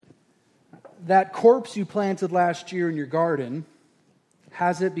that corpse you planted last year in your garden,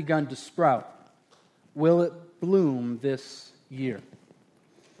 has it begun to sprout? Will it bloom this year?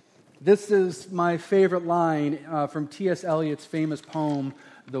 This is my favorite line from T.S. Eliot's famous poem,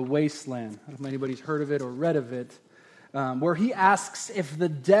 The Wasteland. I don't know if anybody's heard of it or read of it, where he asks if the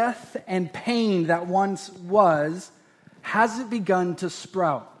death and pain that once was, has it begun to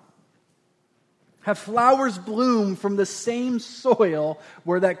sprout? Have flowers bloom from the same soil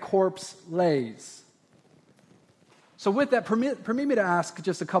where that corpse lays? So with that, permit me to ask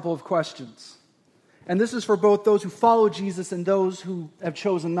just a couple of questions. And this is for both those who follow Jesus and those who have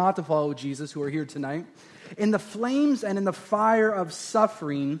chosen not to follow Jesus, who are here tonight. In the flames and in the fire of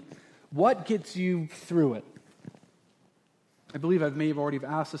suffering, what gets you through it? I believe I may have already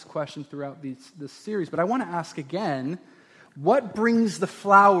asked this question throughout this series, but I want to ask again, what brings the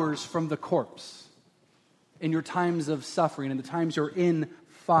flowers from the corpse in your times of suffering, in the times you're in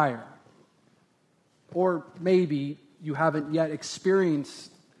fire? Or maybe you haven't yet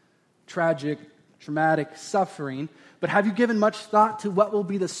experienced traumatic suffering, but have you given much thought to what will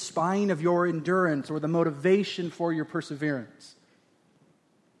be the spine of your endurance or the motivation for your perseverance?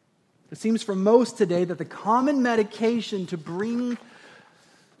 It seems for most today that the common medication to bring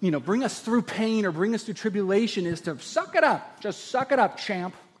us through pain or bring us through tribulation is to suck it up. Just suck it up,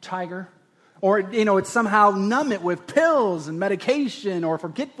 champ, tiger. Or, it's somehow numb it with pills and medication or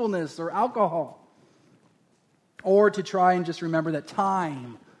forgetfulness or alcohol. Or to try and just remember that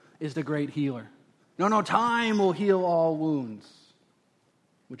time is the great healer. No, time will heal all wounds,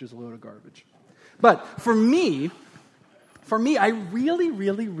 which is a load of garbage. But for me, I really,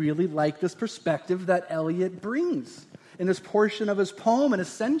 really, really like this perspective that Eliot brings in this portion of his poem and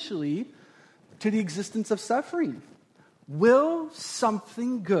essentially to the existence of suffering. Will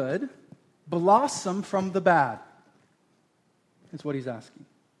something good blossom from the bad? That's what he's asking.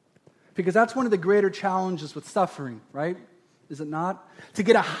 Because that's one of the greater challenges with suffering, right? Is it not? To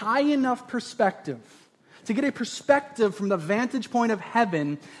get a high enough perspective, to get a perspective from the vantage point of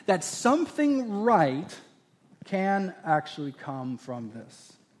heaven that something right can actually come from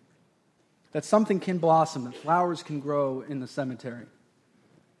this. That something can blossom, that flowers can grow in the cemetery.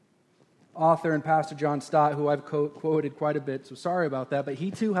 Author and pastor John Stott, who I've quoted quite a bit, so sorry about that, but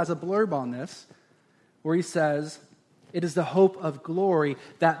he too has a blurb on this where he says, "It is the hope of glory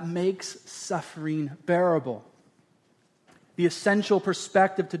that makes suffering bearable." The essential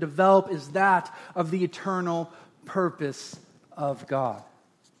perspective to develop is that of the eternal purpose of God.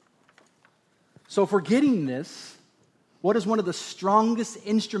 So if we're getting this, what is one of the strongest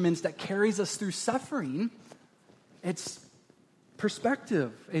instruments that carries us through suffering? It's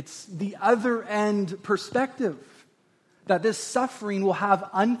perspective. It's the other end perspective. That this suffering will have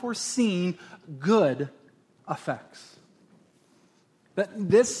unforeseen good effects. That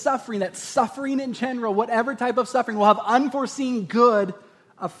this suffering, that suffering in general, whatever type of suffering, will have unforeseen good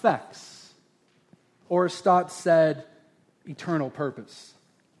effects. Or as Stott said, eternal purpose.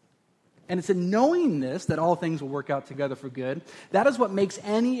 And it's in knowing this that all things will work out together for good. That is what makes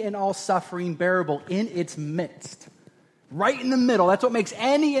any and all suffering bearable in its midst. Right in the middle. That's what makes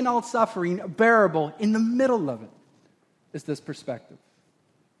any and all suffering bearable in the middle of it, is this perspective.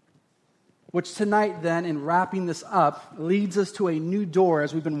 Which tonight then, in wrapping this up, leads us to a new door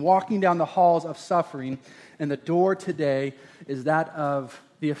as we've been walking down the halls of suffering. And the door today is that of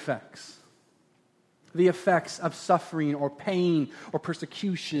the effects. The effects of suffering or pain or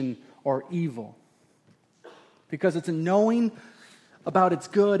persecution or evil. Because it's a knowing about its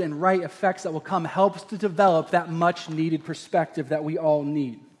good and right effects that will come helps to develop that much needed perspective that we all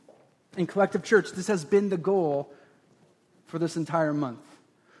need. In Collective Church, this has been the goal for this entire month.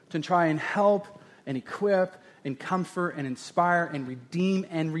 To try and help and equip and comfort and inspire and redeem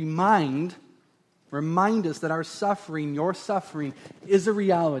and remind us that our suffering, your suffering, is a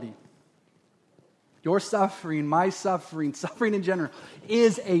reality. Your suffering, my suffering, suffering in general,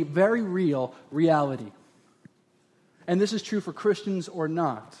 is a very real reality. And this is true for Christians or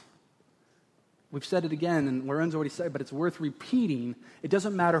not. We've said it again, and Lorenzo already said it, but it's worth repeating. It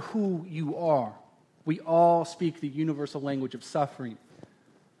doesn't matter who you are. We all speak the universal language of suffering.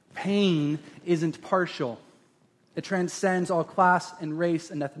 Pain isn't partial. It transcends all class and race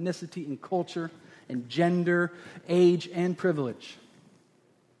and ethnicity and culture and gender, age, and privilege.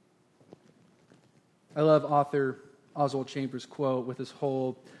 I love author Oswald Chambers' quote with his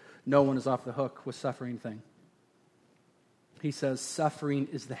whole "no one is off the hook with suffering" thing. He says, "Suffering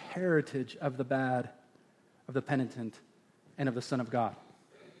is the heritage of the bad, of the penitent, and of the Son of God.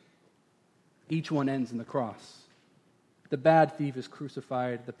 Each one ends in the cross. The bad thief is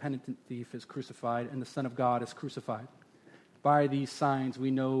crucified, the penitent thief is crucified, and the Son of God is crucified. By these signs,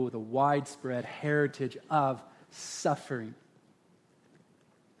 we know the widespread heritage of suffering.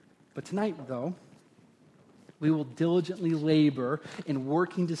 But tonight, though, we will diligently labor in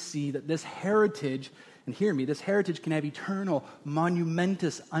working to see that this heritage, and hear me, this heritage can have eternal,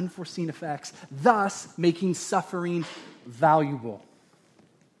 monumentous, unforeseen effects, thus making suffering valuable.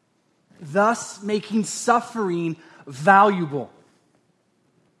 Thus making suffering valuable.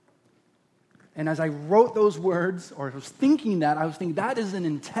 And as I wrote those words, or was thinking that, I was thinking that is an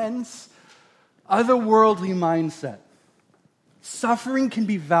intense, otherworldly mindset. Suffering can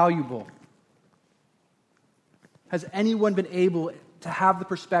be valuable. Has anyone been able to have the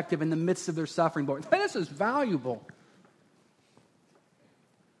perspective in the midst of their suffering? But this is valuable.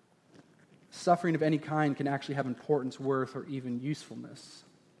 Suffering of any kind can actually have importance, worth, or even usefulness.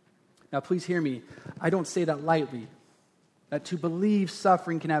 Now, please hear me. I don't say that lightly. That to believe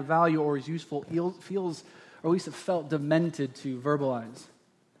suffering can have value or is useful feels, or at least it felt demented to verbalize.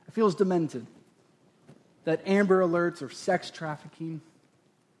 It feels demented. That Amber Alerts or sex trafficking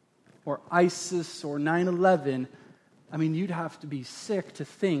or ISIS or 9/11, I mean, you'd have to be sick to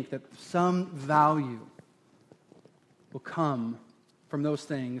think that some value will come from those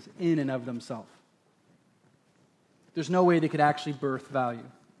things in and of themselves. There's no way they could actually birth value.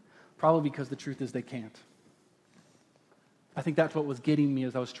 Probably because the truth is they can't. I think that's what was getting me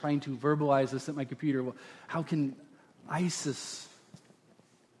as I was trying to verbalize this at my computer. Well, how can ISIS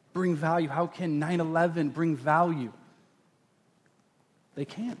bring value? How can 9/11 bring value? They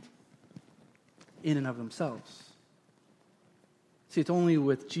can't in and of themselves. See, it's only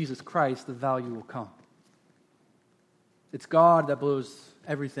with Jesus Christ the value will come. It's God that blows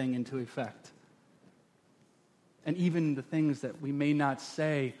everything into effect. And even the things that we may not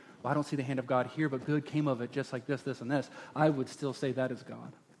say, well, I don't see the hand of God here, but good came of it, just like this, this, and this, I would still say that is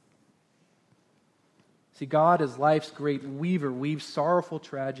God. See, God, as life's great weaver, weaves sorrowful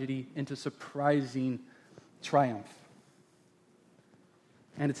tragedy into surprising triumph.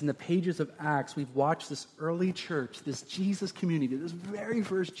 And it's in the pages of Acts we've watched this early church, this Jesus community, this very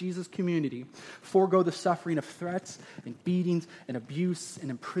first Jesus community, forego the suffering of threats and beatings and abuse and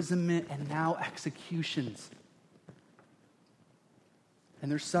imprisonment and now executions. And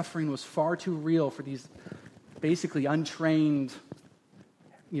their suffering was far too real for these basically untrained,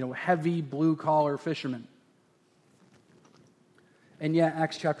 heavy blue-collar fishermen. And yet,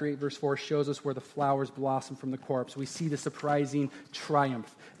 Acts chapter 8, verse 4 shows us where the flowers blossom from the corpse. We see the surprising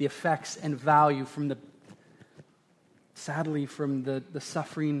triumph, the effects and value from the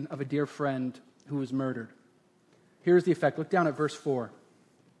suffering of a dear friend who was murdered. Here's the effect. Look down at verse 4.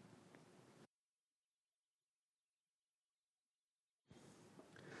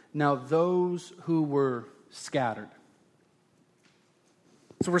 Now those who were scattered.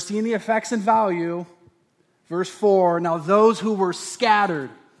 So we're seeing the effects and value. Verse 4, now those who were scattered.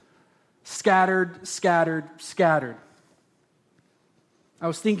 Scattered, scattered, scattered. I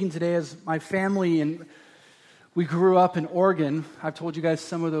was thinking today as my family and we grew up in Oregon. I've told you guys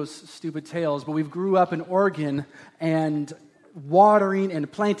some of those stupid tales, but we grew up in Oregon and watering and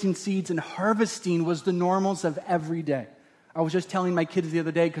planting seeds and harvesting was the normals of every day. I was just telling my kids the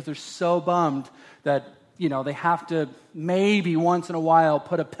other day because they're so bummed that, they have to maybe once in a while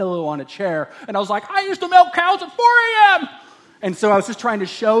put a pillow on a chair. And I was like, I used to milk cows at 4 a.m. And so I was just trying to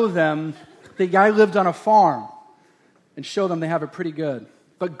show them the guy lived on a farm and show them they have it pretty good.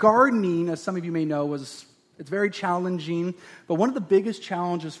 But gardening, as some of you may know, it's very challenging. But one of the biggest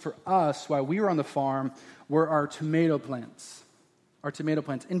challenges for us while we were on the farm were our tomato plants. Our tomato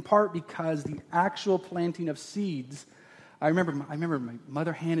plants, in part because the actual planting of seeds, I remember my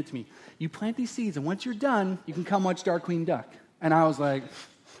mother handed to me, you plant these seeds, and once you're done, you can come watch Darkwing Duck. And I was like,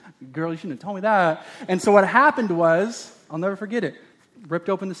 girl, you shouldn't have told me that. And so what happened was, I'll never forget it, ripped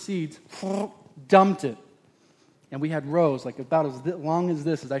open the seeds, dumped it. And we had rows, like about as long as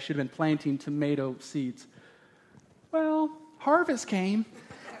this, as I should have been planting tomato seeds. Well, harvest came,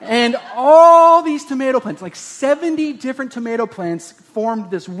 and all these tomato plants, like 70 different tomato plants,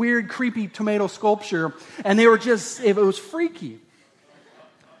 formed this weird, creepy tomato sculpture, and they were it was freaky.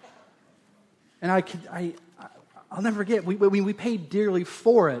 And I'll never forget, we paid dearly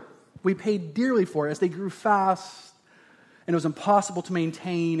for it. We paid dearly for it as they grew fast, and it was impossible to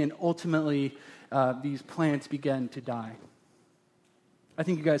maintain, and ultimately these plants began to die. I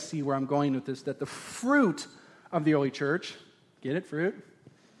think you guys see where I'm going with this, that the fruit of the early church, get it, fruit?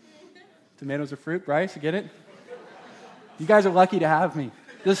 Tomatoes are fruit, Bryce, you get it? You guys are lucky to have me.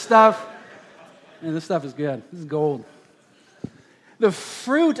 This stuff is good. This is gold. The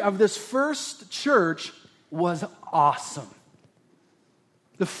fruit of this first church was awesome.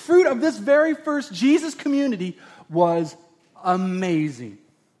 The fruit of this very first Jesus community was amazing.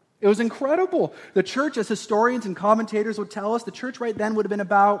 It was incredible. The church, as historians and commentators would tell us, the church right then would have been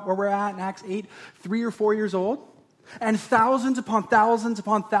about where we're at in Acts 8, 3 or 4 years old. And thousands upon thousands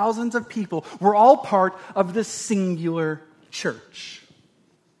upon thousands of people were all part of this singular church.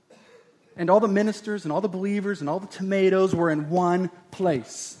 And all the ministers and all the believers and all the tomatoes were in one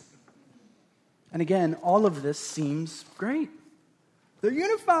place. And again, all of this seems great. They're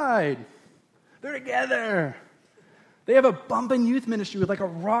unified. They're together. They have a bumping youth ministry with like a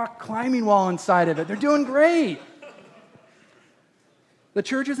rock climbing wall inside of it. They're doing great. The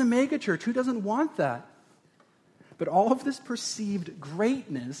church is a mega church. Who doesn't want that? But all of this perceived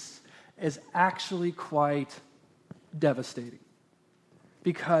greatness is actually quite devastating.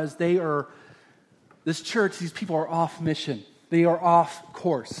 Because this church, these people are off mission. They are off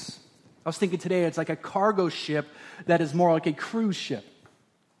course. I was thinking today it's like a cargo ship that is more like a cruise ship.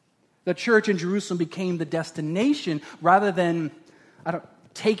 The church in Jerusalem became the destination rather than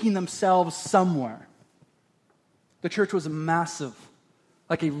taking themselves somewhere. The church was massive,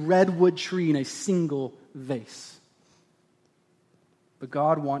 like a redwood tree in a single vase. But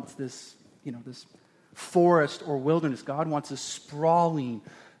God wants this, this forest or wilderness. God wants a sprawling,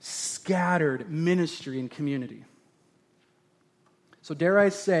 scattered ministry and community. So dare I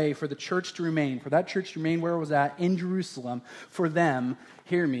say, for that church to remain where it was at in Jerusalem, for them,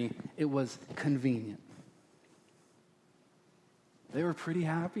 hear me, it was convenient. They were pretty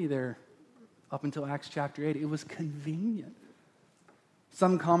happy there up until Acts chapter 8. It was convenient.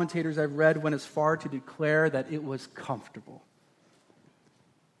 Some commentators I've read went as far to declare that it was comfortable.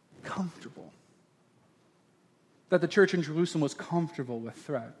 Comfortable. That the church in Jerusalem was comfortable with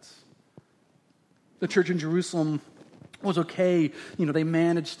threats. The church in Jerusalem was okay. They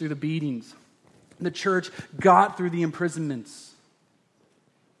managed through the beatings. The church got through the imprisonments.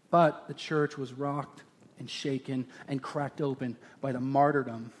 But the church was rocked and shaken and cracked open by the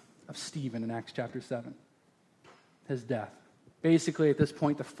martyrdom of Stephen in Acts chapter 7. His death. Basically, at this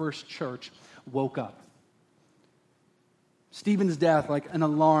point, the first church woke up. Stephen's death, like an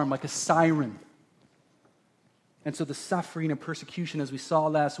alarm, like a siren. And so the suffering and persecution, as we saw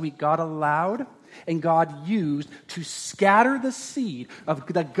last week, God allowed and God used to scatter the seed of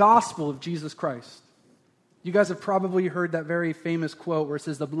the gospel of Jesus Christ. You guys have probably heard that very famous quote where it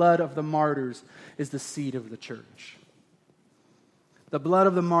says, the blood of the martyrs is the seed of the church. The blood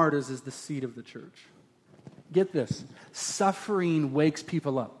of the martyrs is the seed of the church. Get this. Suffering wakes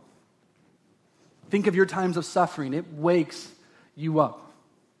people up. Think of your times of suffering. It wakes you up.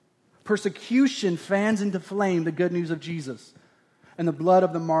 Persecution fans into flame the good news of Jesus. And the blood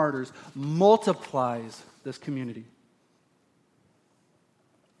of the martyrs multiplies this community.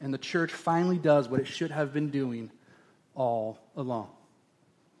 And the church finally does what it should have been doing all along.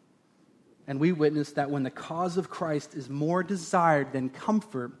 And we witness that when the cause of Christ is more desired than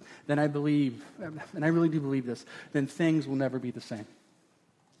comfort, then I believe, and I really do believe this, then things will never be the same.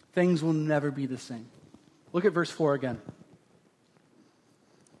 Things will never be the same. Look at verse 4 again.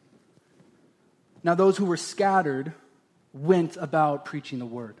 Now those who were scattered went about preaching the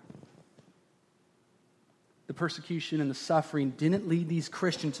word. The persecution and the suffering didn't lead these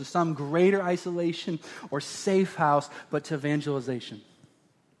Christians to some greater isolation or safe house, but to evangelization.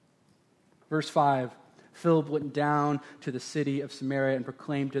 Verse 5, Philip went down to the city of Samaria and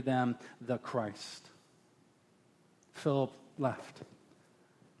proclaimed to them the Christ. Philip left.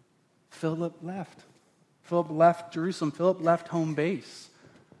 Philip left Jerusalem. Philip left home base.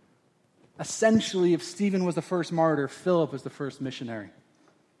 Essentially, if Stephen was the first martyr, Philip was the first missionary.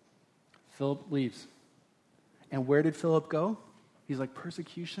 Philip leaves. And where did Philip go? He's like,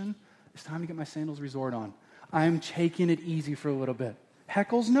 persecution? It's time to get my sandals resort on. I'm taking it easy for a little bit.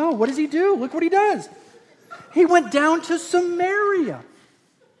 Heckles, no. What does he do? Look what he does. He went down to Samaria.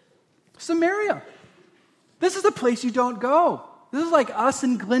 Samaria. This is the place you don't go. This is like us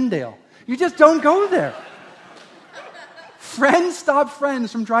in Glendale. You just don't go there. Friends stop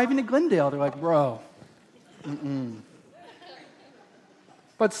friends from driving to Glendale. They're like, bro.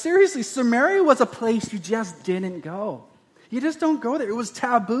 But seriously, Samaria was a place you just didn't go. You just don't go there. It was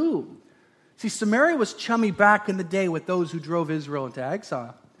taboo. See, Samaria was chummy back in the day with those who drove Israel into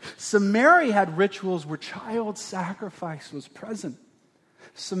exile. Samaria had rituals where child sacrifice was present.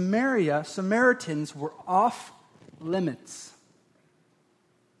 Samaritans were off limits.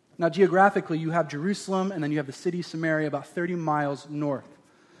 Now, geographically, you have Jerusalem, and then you have the city of Samaria about 30 miles north.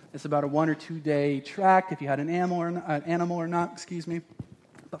 It's about a 1 or 2 day trek if you had an animal or not.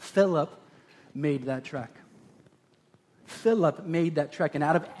 But Philip made that trek. Philip made that trek, and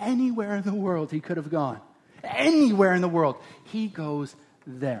out of anywhere in the world he could have gone, anywhere in the world, he goes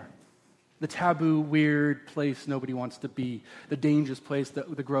there. The taboo, weird place nobody wants to be. The dangerous place, the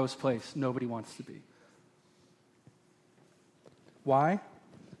gross place nobody wants to be. Why?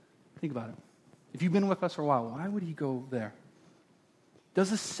 Think about it. If you've been with us for a while, why would he go there?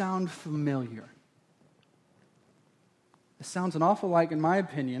 Does this sound familiar? It sounds an awful like, in my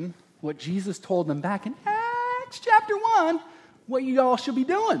opinion, what Jesus told them back in Acts chapter 1, what you all should be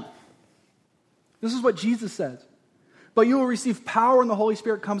doing. This is what Jesus says. But you will receive power when the Holy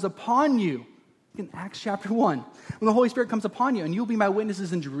Spirit comes upon you. In Acts chapter 1. When the Holy Spirit comes upon you, and you'll be my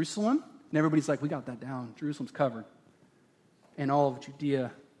witnesses in Jerusalem. And everybody's like, we got that down. Jerusalem's covered. And all of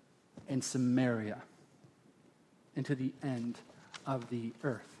Judea and Samaria. And to the end of the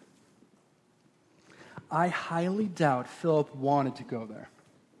earth. I highly doubt Philip wanted to go there.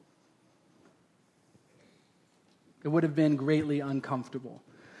 It would have been greatly uncomfortable.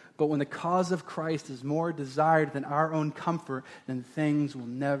 But when the cause of Christ is more desired than our own comfort, then things will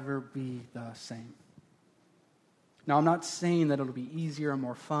never be the same. Now, I'm not saying that it'll be easier or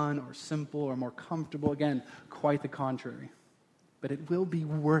more fun or simple or more comfortable. Again, quite the contrary. But it will be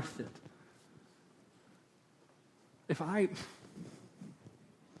worth it. If I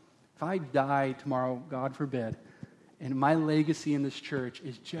die tomorrow, God forbid, and my legacy in this church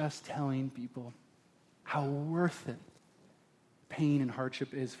is just telling people how worth it pain and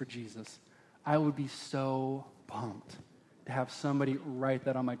hardship is for Jesus, I would be so pumped to have somebody write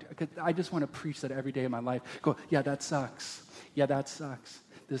that on my... I just want to preach that every day of my life. Go, yeah, that sucks. Yeah, that sucks.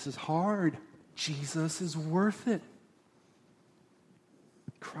 This is hard. Jesus is worth it.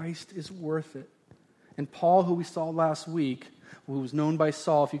 Christ is worth it. And Paul, who we saw last week, who was known by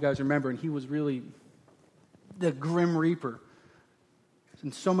Saul, if you guys remember, and he was really the Grim Reaper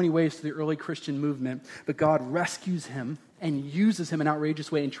in so many ways to the early Christian movement, but God rescues him and uses him in an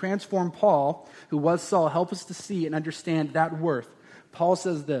outrageous way and transformed Paul, who was Saul. Help us to see and understand that worth. Paul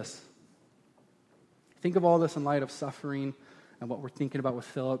says this. Think of all this in light of suffering and what we're thinking about with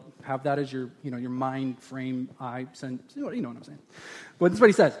Philip. Have that as your mind frame, eye sense. You know what I'm saying. But this is what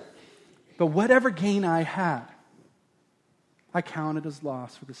he says. But whatever gain I had, I count it as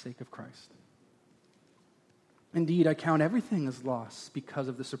loss for the sake of Christ. Indeed, I count everything as loss because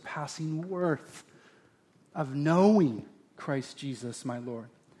of the surpassing worth of knowing Christ Jesus, my Lord.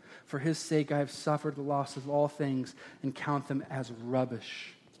 For his sake, I have suffered the loss of all things and count them as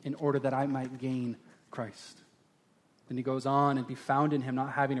rubbish in order that I might gain Christ. Then he goes on, and be found in him,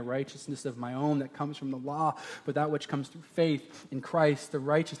 not having a righteousness of my own that comes from the law, but that which comes through faith in Christ, the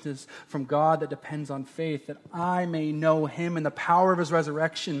righteousness from God that depends on faith, that I may know him in the power of his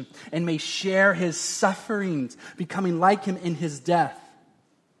resurrection and may share his sufferings, becoming like him in his death,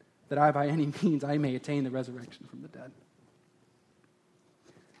 that I by any means I may attain the resurrection from the dead.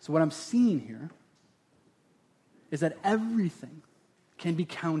 So what I'm seeing here is that everything can be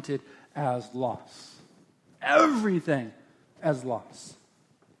counted as loss. Everything as loss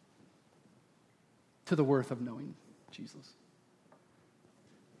to the worth of knowing Jesus.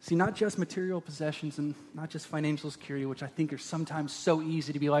 See, not just material possessions and not just financial security, which I think are sometimes so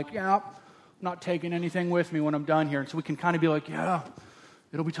easy to be like, yeah, I'm not taking anything with me when I'm done here. And so we can kind of be like, yeah,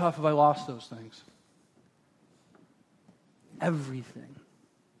 it'll be tough if I lost those things. Everything.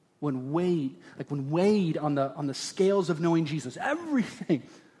 When weighed on the scales of knowing Jesus, everything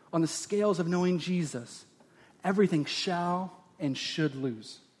on the scales of knowing Jesus, everything shall and should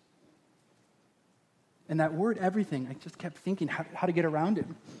lose. And that word everything, I just kept thinking how to get around it.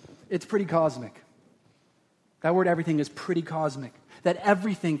 It's pretty cosmic. That word everything is pretty cosmic. That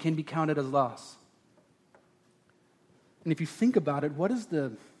everything can be counted as loss. And if you think about it, what is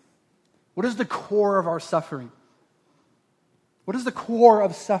the core of our suffering? What is the core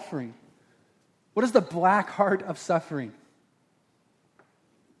of suffering? What is the black heart of suffering?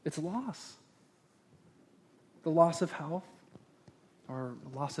 It's loss. The loss of health, or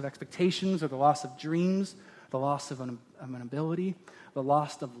the loss of expectations, or the loss of dreams, the loss of an ability, the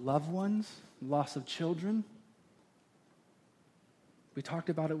loss of loved ones, the loss of children. We talked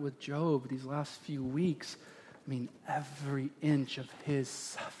about it with Job these last few weeks. I mean, every inch of his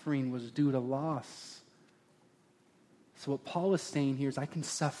suffering was due to loss. So what Paul is saying here is I can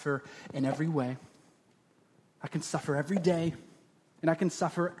suffer in every way. I can suffer every day. And I can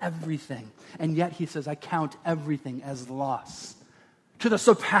suffer everything. And yet he says, I count everything as loss to the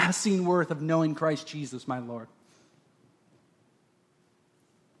surpassing worth of knowing Christ Jesus, my Lord.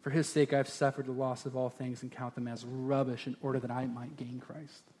 For his sake, I have suffered the loss of all things and count them as rubbish in order that I might gain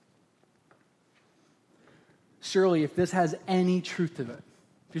Christ. Surely, if this has any truth to it,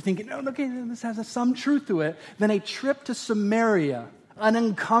 if you're thinking, oh, okay, this has some truth to it, then a trip to Samaria, an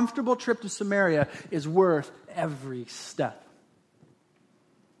uncomfortable trip to Samaria, is worth every step.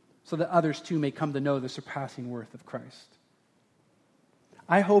 so that others too may come to know the surpassing worth of Christ.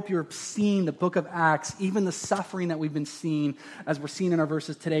 I hope you're seeing the book of Acts, even the suffering that we've been seeing as we're seeing in our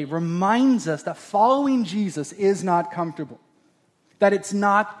verses today, reminds us that following Jesus is not comfortable, that it's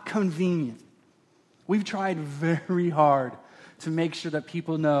not convenient. We've tried very hard to make sure that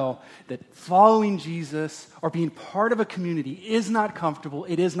people know that following Jesus or being part of a community is not comfortable,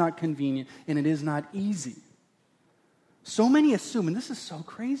 it is not convenient, and it is not easy. So many assume, and this is so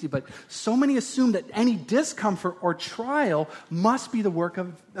crazy, but so many assume that any discomfort or trial must be the work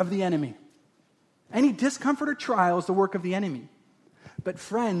of the enemy. Any discomfort or trial is the work of the enemy. But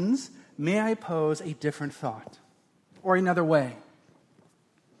friends, may I pose a different thought? Or another way.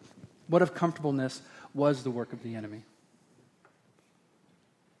 What if comfortableness was the work of the enemy?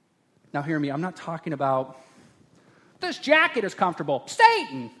 Now hear me, I'm not talking about, this jacket is comfortable,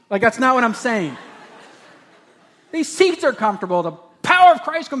 Satan! Like, that's not what I'm saying. These seats are comfortable, the power of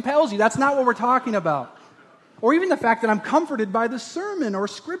Christ compels you. That's not what we're talking about. Or even the fact that I'm comforted by the sermon or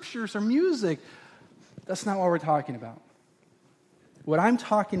scriptures or music. That's not what we're talking about. What I'm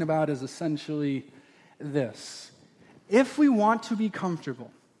talking about is essentially this. If we want to be comfortable,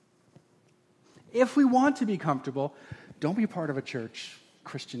 don't be part of a church,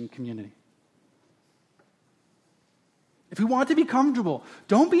 Christian community. If we want to be comfortable,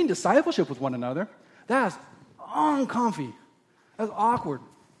 don't be in discipleship with one another. That's uncomfy. That's awkward.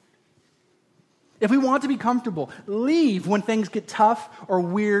 If we want to be comfortable, leave when things get tough or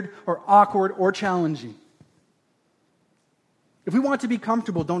weird or awkward or challenging. If we want to be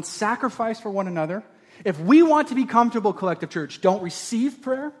comfortable, don't sacrifice for one another. If we want to be comfortable, Collective Church, don't receive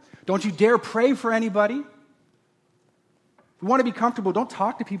prayer. Don't you dare pray for anybody. If we want to be comfortable, don't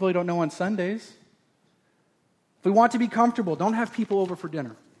talk to people you don't know on Sundays. If we want to be comfortable, don't have people over for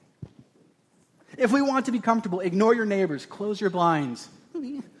dinner. If we want to be comfortable, ignore your neighbors, close your blinds.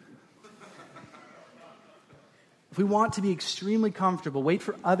 If we want to be extremely comfortable, wait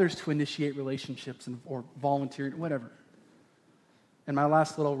for others to initiate relationships or volunteer, whatever. And my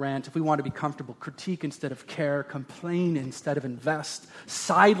last little rant, if we want to be comfortable, critique instead of care, complain instead of invest,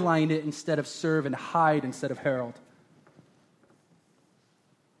 sideline it instead of serve, and hide instead of herald.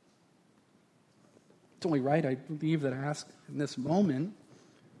 It's only right, I believe, that I ask in this moment.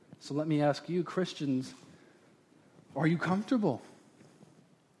 So let me ask you, Christians, are you comfortable?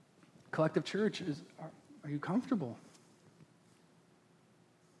 Collective Church, are you comfortable?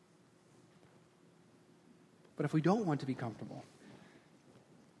 But if we don't want to be comfortable,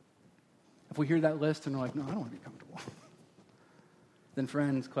 if we hear that list and we're like, no, I don't want to be comfortable, then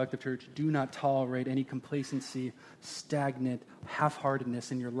friends, Collective Church, do not tolerate any complacency, stagnant,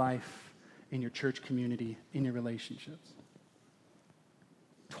 half-heartedness in your life, in your church community, in your relationships.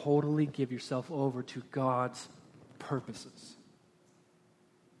 Totally give yourself over to God's purposes.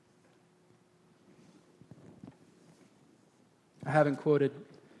 I haven't quoted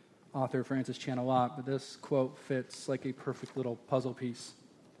author Francis Chan a lot, but this quote fits like a perfect little puzzle piece.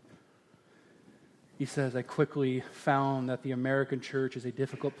 He says, I quickly found that the American church is a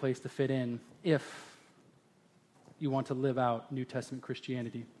difficult place to fit in if you want to live out New Testament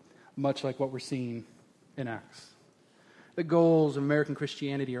Christianity, much like what we're seeing in Acts. The goals of American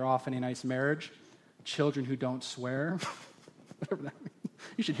Christianity are often a nice marriage, children who don't swear, whatever that means.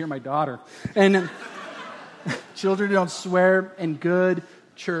 You should hear my daughter. And children who don't swear, and good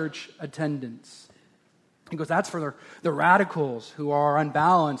church attendance. He goes, that's for the radicals who are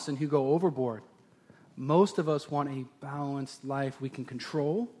unbalanced and who go overboard. Most of us want a balanced life we can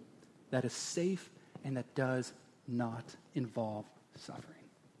control, that is safe, and that does not involve suffering.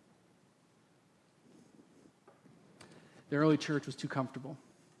 The early church was too comfortable.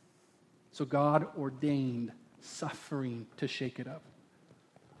 So God ordained suffering to shake it up.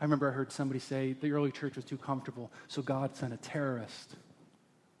 I remember I heard somebody say the early church was too comfortable, so God sent a terrorist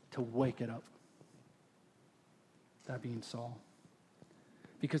to wake it up. That being Saul.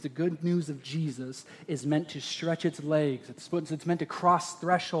 Because the good news of Jesus is meant to stretch its legs. It's meant to cross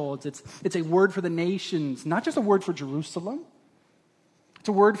thresholds. It's a word for the nations, not just a word for Jerusalem. It's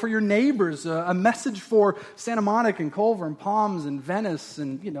a word for your neighbors, a message for Santa Monica and Culver and Palms and Venice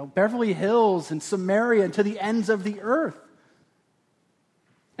and Beverly Hills and Samaria and to the ends of the earth.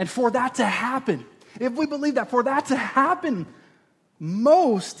 And for that to happen, if we believe that, for that to happen,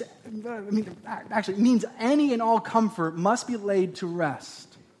 actually, it means any and all comfort must be laid to rest.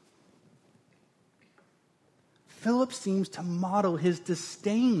 Philip seems to model his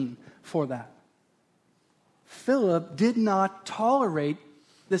disdain for that. Philip did not tolerate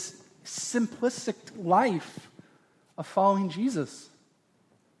this simplistic life of following Jesus.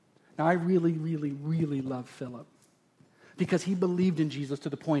 Now, I really, really, really love Philip. because he believed in Jesus to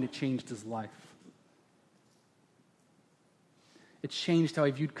the point it changed his life. It changed how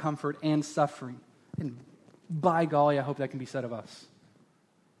he viewed comfort and suffering. And by golly, I hope that can be said of us.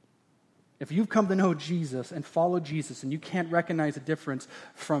 If you've come to know Jesus and follow Jesus and you can't recognize the difference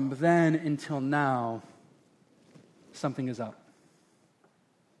from then until now, something is up.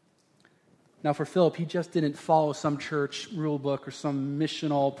 Now for Philip, he just didn't follow some church rule book or some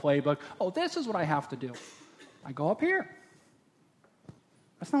missional playbook. Oh, this is what I have to do. I go up here.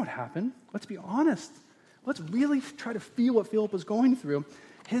 That's not what happened. Let's be honest. Let's really try to feel what Philip was going through.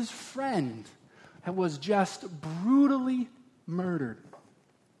 His friend was just brutally murdered.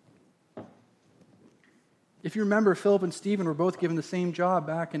 If you remember, Philip and Stephen were both given the same job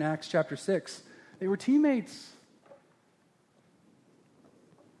back in Acts chapter 6. They were teammates.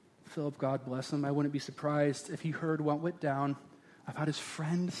 Philip, God bless him, I wouldn't be surprised if he heard what went down about his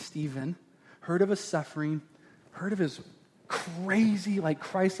friend Stephen, heard of his suffering, heard of his crazy,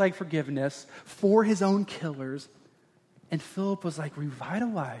 Christ-like forgiveness for his own killers, and Philip was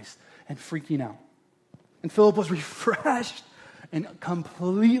revitalized and freaking out. And Philip was refreshed and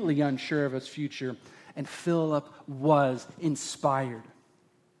completely unsure of his future. And Philip was inspired.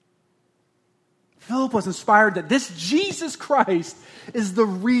 Philip was inspired that this Jesus Christ is the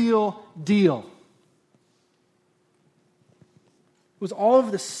real deal. It was all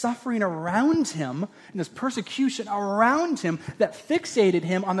of the suffering around him and this persecution around him that fixated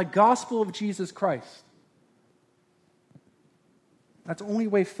him on the gospel of Jesus Christ. That's the only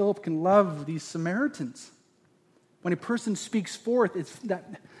way Philip can love these Samaritans. When a person speaks forth, it's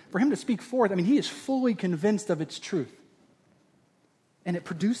that for him to speak forth, he is fully convinced of its truth. And it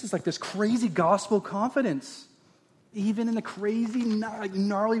produces this crazy gospel confidence, even in the crazy,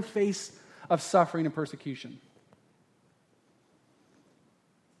 gnarly face of suffering and persecution.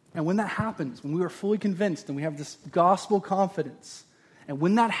 And when that happens, when we are fully convinced and we have this gospel confidence, and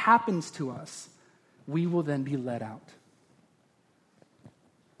when that happens to us, we will then be let out.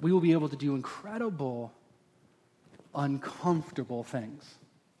 We will be able to do incredible, uncomfortable things.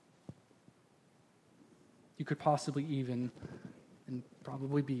 You could possibly even and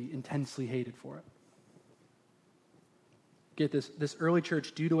probably be intensely hated for it. Get this early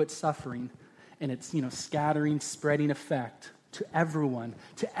church, due to its suffering and its scattering, spreading effect to everyone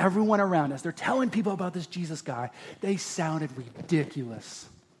around, as they're telling people about this Jesus guy, they sounded ridiculous.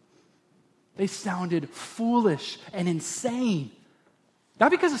 They sounded foolish and insane. Not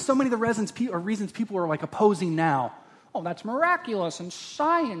because of so many of the reasons people are opposing now. Oh, that's miraculous and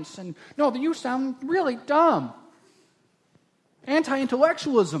science, and no, you sound really dumb.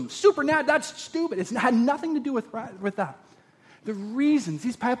 Anti-intellectualism, supernatural, that's stupid. It had nothing to do with that. The reasons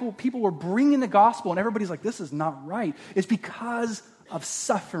these people were bringing the gospel and everybody's like, this is not right, is because of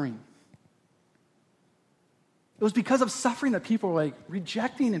suffering. It was because of suffering that people were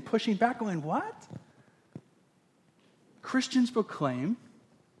rejecting and pushing back, going, what? Christians proclaim,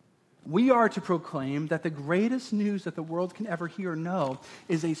 we are to proclaim that the greatest news that the world can ever hear or know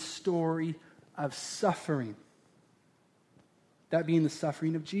is a story of suffering. That being the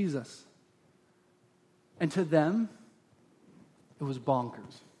suffering of Jesus. And to them, it was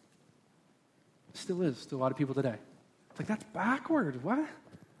bonkers. It still is to a lot of people today. It's that's backward. What?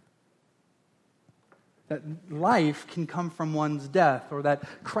 That life can come from one's death, or that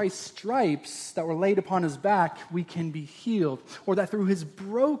Christ's stripes that were laid upon his back, we can be healed, or that through his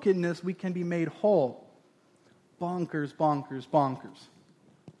brokenness we can be made whole. Bonkers, bonkers, bonkers.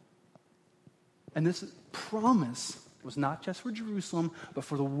 And this promise was not just for Jerusalem, but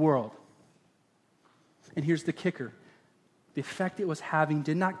for the world. And here's the kicker. The effect it was having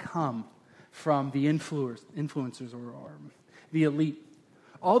did not come from the influencers or the elite.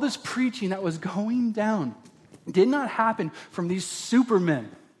 All this preaching that was going down did not happen from these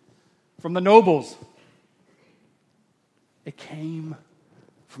supermen, from the nobles. It came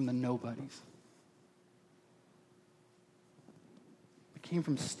from the nobodies. It came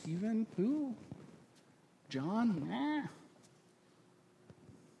from Stephen, who? John? Nah.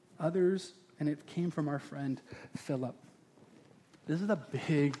 Others, and it came from our friend Philip. This is a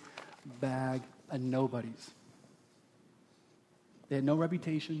big bag of nobodies. They had no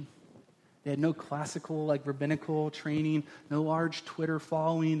reputation. They had no classical, rabbinical training, no large Twitter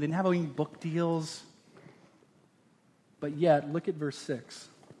following. They didn't have any book deals. But yet, look at verse 6.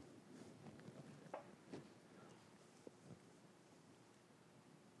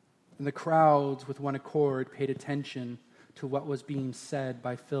 And the crowds, with one accord, paid attention to what was being said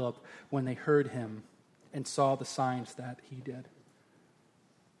by Philip when they heard him and saw the signs that he did.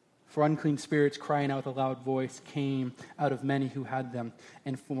 For unclean spirits, crying out with a loud voice, came out of many who had them,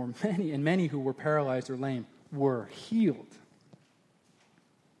 and many who were paralyzed or lame. were healed.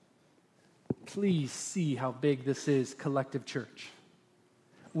 Please see how big this is, collective church.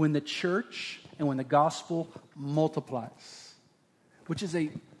 When the church and when the gospel multiplies, which is a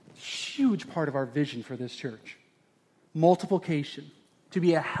huge part of our vision for this church, multiplication, to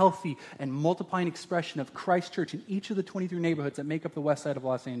be a healthy and multiplying expression of Christ Church in each of the 23 neighborhoods that make up the west side of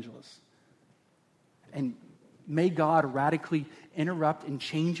Los Angeles. And may God radically interrupt and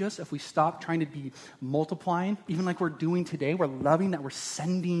change us if we stop trying to be multiplying, even like we're doing today. We're loving that we're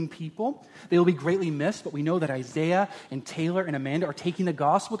sending people. They will be greatly missed, but we know that Isaiah and Taylor and Amanda are taking the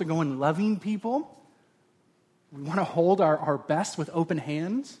gospel. They're going loving people. We want to hold our best with open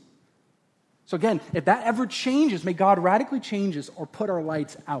hands. So again, if that ever changes, may God radically change us or put our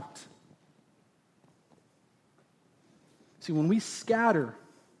lights out. See, when we scatter,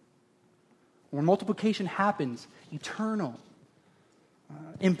 when multiplication happens, eternal,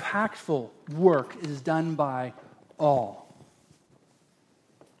 impactful work is done by all.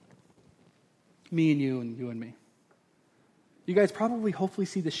 Me and you and me. You guys probably, hopefully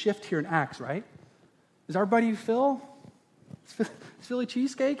see the shift here in Acts, right? Is our buddy Phil? Is Philly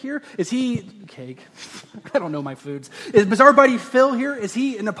cheesecake here? Is he cake? I don't know my foods. Is our buddy Phil here? Is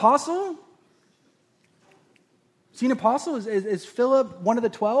he an apostle? Is he an apostle? Is Philip one of the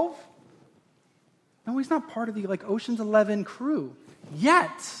 12? No, he's not part of the Ocean's 11 crew.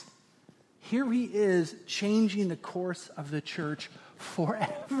 Yet, here he is changing the course of the church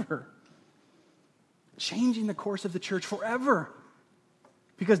forever. Changing the course of the church forever.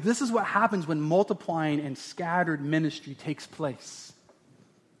 Because this is what happens when multiplying and scattered ministry takes place.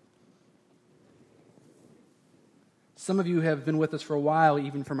 Some of you have been with us for a while,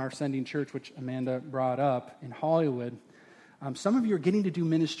 even from our sending church, which Amanda brought up in Hollywood. Some of you are getting to do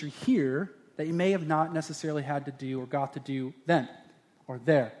ministry here that you may have not necessarily had to do or got to do then or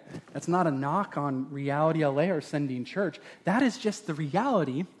there. That's not a knock on Reality LA or sending church. That is just the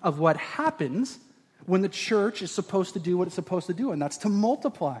reality of what happens when the church is supposed to do what it's supposed to do, and that's to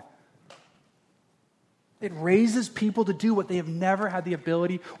multiply. It raises people to do what they have never had the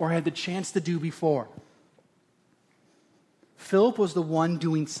ability or had the chance to do before. Philip was the one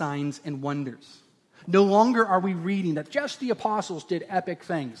doing signs and wonders. No longer are we reading that just the apostles did epic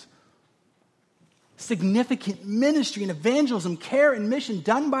things. Significant ministry and evangelism, care and mission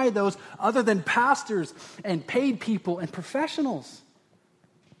done by those other than pastors and paid people and professionals.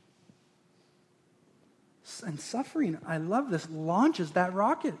 And suffering, I love this, launches that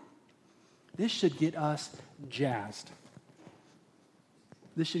rocket. This should get us jazzed.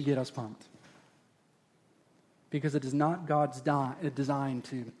 This should get us pumped. Because it is not God's design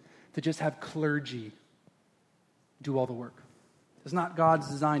to just have clergy do all the work. It's not God's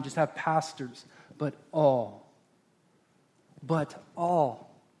design just have pastors, but all. But all.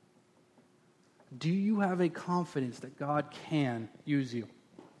 Do you have a confidence that God can use you?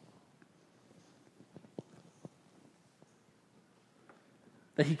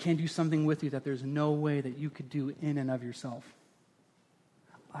 That he can do something with you that there's no way that you could do in and of yourself.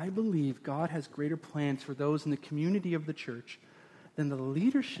 I believe God has greater plans for those in the community of the church than the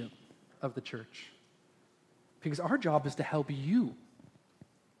leadership of the church. Because our job is to help you.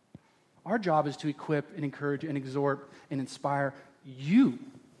 Our job is to equip and encourage and exhort and inspire you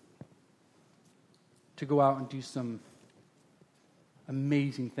to go out and do some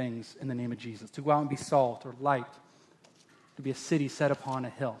amazing things in the name of Jesus. To go out and be salt or light. To be a city set upon a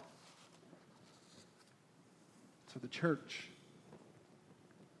hill. So the church.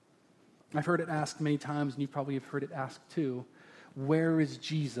 I've heard it asked many times, and you probably have heard it asked too, where is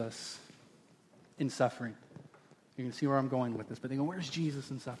Jesus in suffering? You can see where I'm going with this, but they go, where's Jesus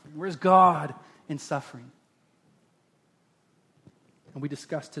in suffering? Where's God in suffering? And we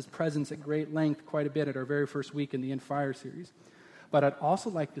discussed his presence at great length quite a bit at our very first week in the In Fire series. But I'd also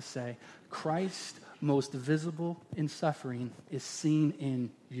like to say, Christ most visible in suffering is seen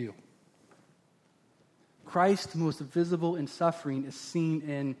in you. Christ most visible in suffering is seen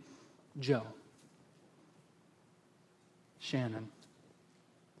in Joe, Shannon,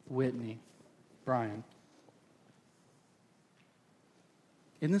 Whitney, Brian.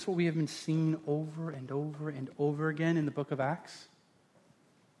 Isn't this what we have been seeing over and over and over again in the book of Acts?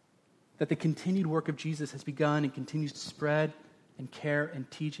 That the continued work of Jesus has begun and continues to spread and care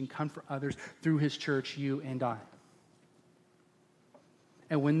and teach and comfort others through his church, you and I.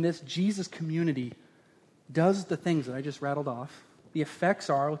 And when this Jesus community does the things that I just rattled off, the effects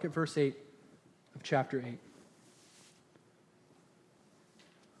are, look at verse 8 of chapter 8.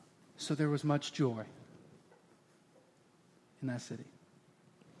 So there was much joy in that city.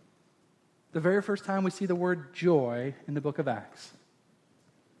 The very first time we see the word joy in the book of Acts,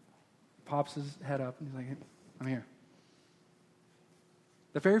 pops his head up and he's like, I'm here.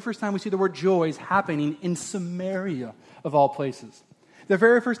 The very first time we see the word joy is happening in Samaria, of all places. The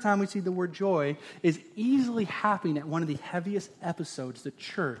very first time we see the word joy is easily happening at one of the heaviest episodes the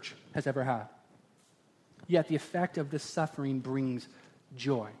church has ever had. Yet the effect of this suffering brings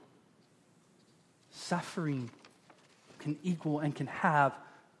joy. Suffering can equal and can have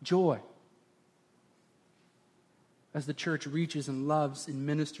joy. As the church reaches and loves and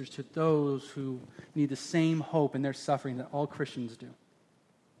ministers to those who need the same hope in their suffering that all Christians do.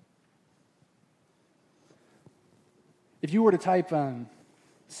 If you were to type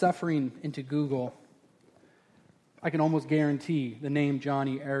suffering into Google, I can almost guarantee the name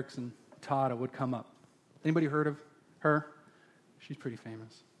Johnny Erickson Tada would come up. Anybody heard of her? She's pretty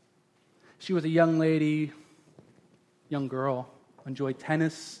famous. She was a young lady, young girl, enjoyed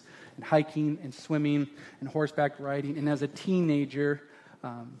tennis and hiking and swimming and horseback riding. And as a teenager,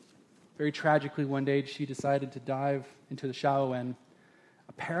 very tragically one day, she decided to dive into the shallow end,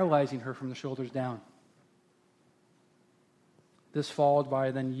 paralyzing her from the shoulders down. This followed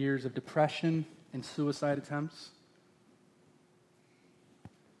by then years of depression and suicide attempts.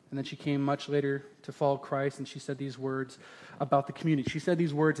 And then she came much later to follow Christ, and she said these words about the community. She said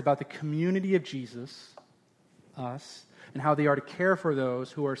these words about the community of Jesus, us, and how they are to care for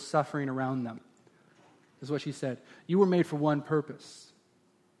those who are suffering around them. This is what she said. You were made for one purpose,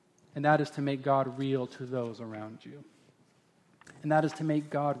 and that is to make God real to those around you. And that is to make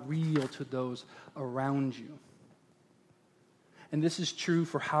God real to those around you. And this is true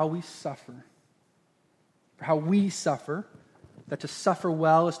for how we suffer. For how we suffer, that to suffer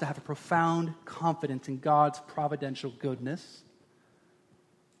well is to have a profound confidence in God's providential goodness.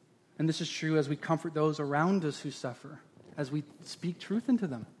 And this is true as we comfort those around us who suffer, as we speak truth into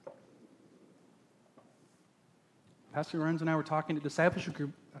them. Pastor Lorenz and I were talking to the discipleship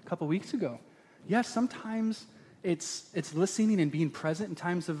group a couple weeks ago. Yes, sometimes it's listening and being present in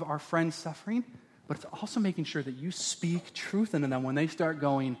times of our friends suffering, but it's also making sure that you speak truth into them when they start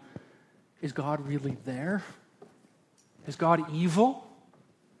going, is God really there? Is God evil?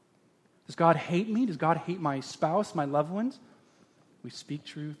 Does God hate me? Does God hate my spouse, my loved ones? We speak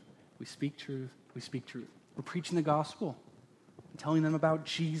truth, we speak truth, we speak truth. We're preaching the gospel, telling them about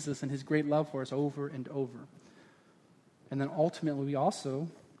Jesus and his great love for us over and over. And then ultimately we also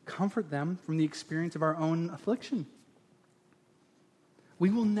comfort them from the experience of our own affliction. We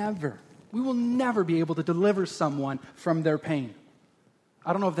will never be able to deliver someone from their pain.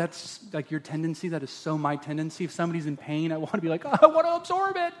 I don't know if that's like your tendency. That is so my tendency. If somebody's in pain, I want to be like, I want to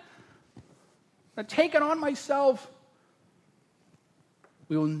absorb it. I take it on myself.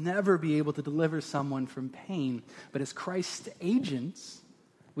 We will never be able to deliver someone from pain. But as Christ's agents,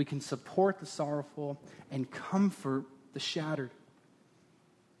 we can support the sorrowful and comfort the shattered.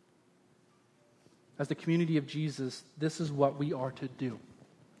 As the community of Jesus, this is what we are to do.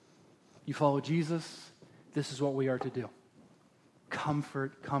 You follow Jesus, this is what we are to do.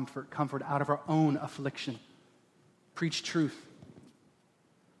 Comfort, comfort, comfort out of our own affliction. Preach truth.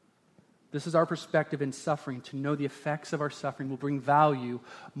 This is our perspective in suffering. To know the effects of our suffering will bring value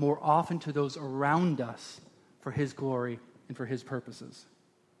more often to those around us for his glory and for his purposes.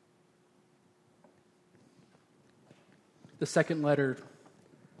 The second letter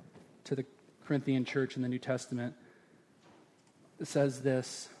to the Corinthian church in the New Testament, it says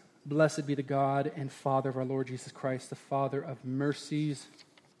this: Blessed be the God and Father of our Lord Jesus Christ, the Father of mercies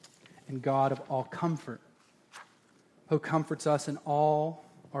and God of all comfort, who comforts us in all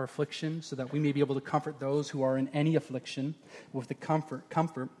our affliction, so that we may be able to comfort those who are in any affliction with the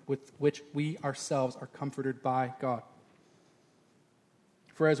comfort with which we ourselves are comforted by God.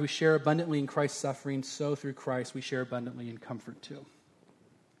 For as we share abundantly in Christ's suffering, so through Christ we share abundantly in comfort too.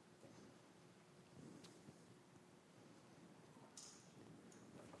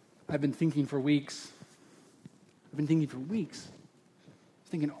 I've been thinking for weeks. I was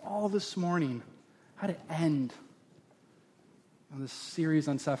thinking all this morning how to end on this series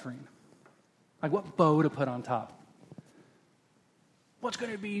on suffering. Like what bow to put on top. What's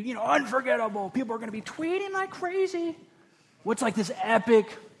going to be, unforgettable? People are going to be tweeting like crazy. What's like this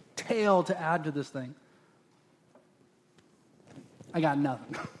epic tale to add to this thing? I got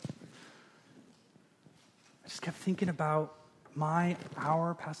nothing. I just kept thinking about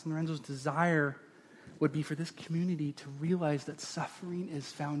our Pastor Lorenzo's desire would be for this community to realize that suffering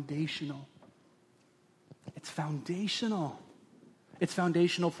is foundational. It's foundational. It's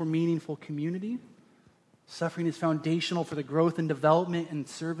foundational for meaningful community. Suffering is foundational for the growth and development and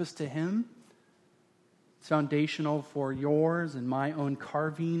service to him. It's foundational for yours and my own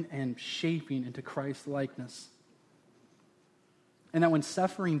carving and shaping into Christ's likeness. And that when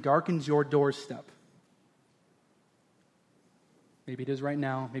suffering darkens your doorstep, Maybe it is right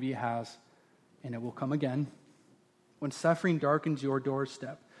now, maybe it has, and it will come again. When suffering darkens your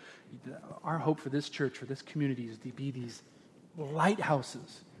doorstep, our hope for this church, for this community, is to be these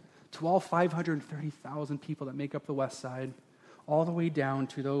lighthouses to all 530,000 people that make up the West Side, all the way down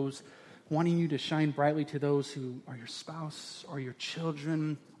to those wanting you to shine brightly to those who are your spouse or your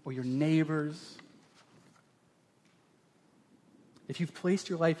children or your neighbors. If you've placed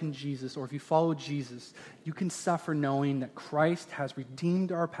your life in Jesus, or if you follow Jesus, you can suffer knowing that Christ has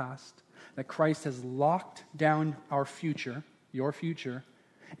redeemed our past, that Christ has locked down our future, your future.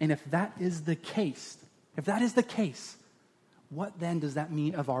 And if that is the case, what then does that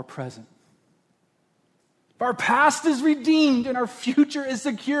mean of our present? If our past is redeemed and our future is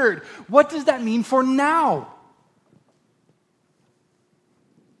secured, what does that mean for now?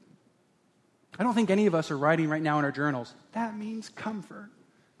 I don't think any of us are writing right now in our journals, that means comfort,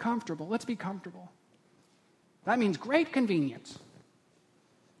 comfortable, let's be comfortable. That means great convenience.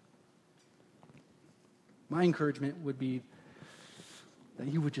 My encouragement would be that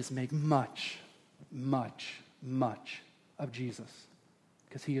you would just make much, much, much of Jesus,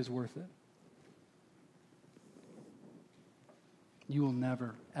 because he is worth it. You will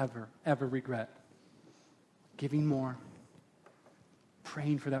never, ever, ever regret giving more,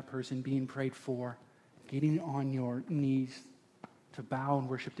 praying for that person, being prayed for, getting on your knees to bow and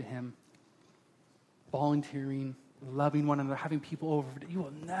worship to him, volunteering, loving one another, having people over. You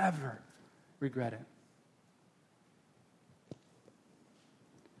will never regret it.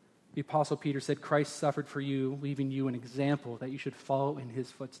 The Apostle Peter said, Christ suffered for you, leaving you an example that you should follow in his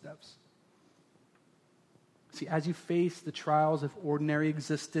footsteps. See, as you face the trials of ordinary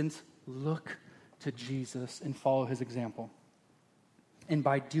existence, look to Jesus and follow his example. And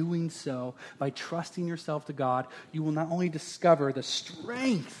by doing so, by trusting yourself to God, you will not only discover the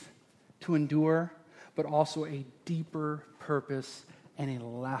strength to endure, but also a deeper purpose and a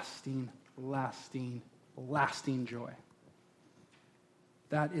lasting, lasting, lasting joy.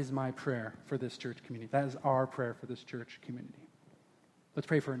 That is my prayer for this church community. That is our prayer for this church community. Let's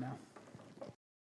pray for it now.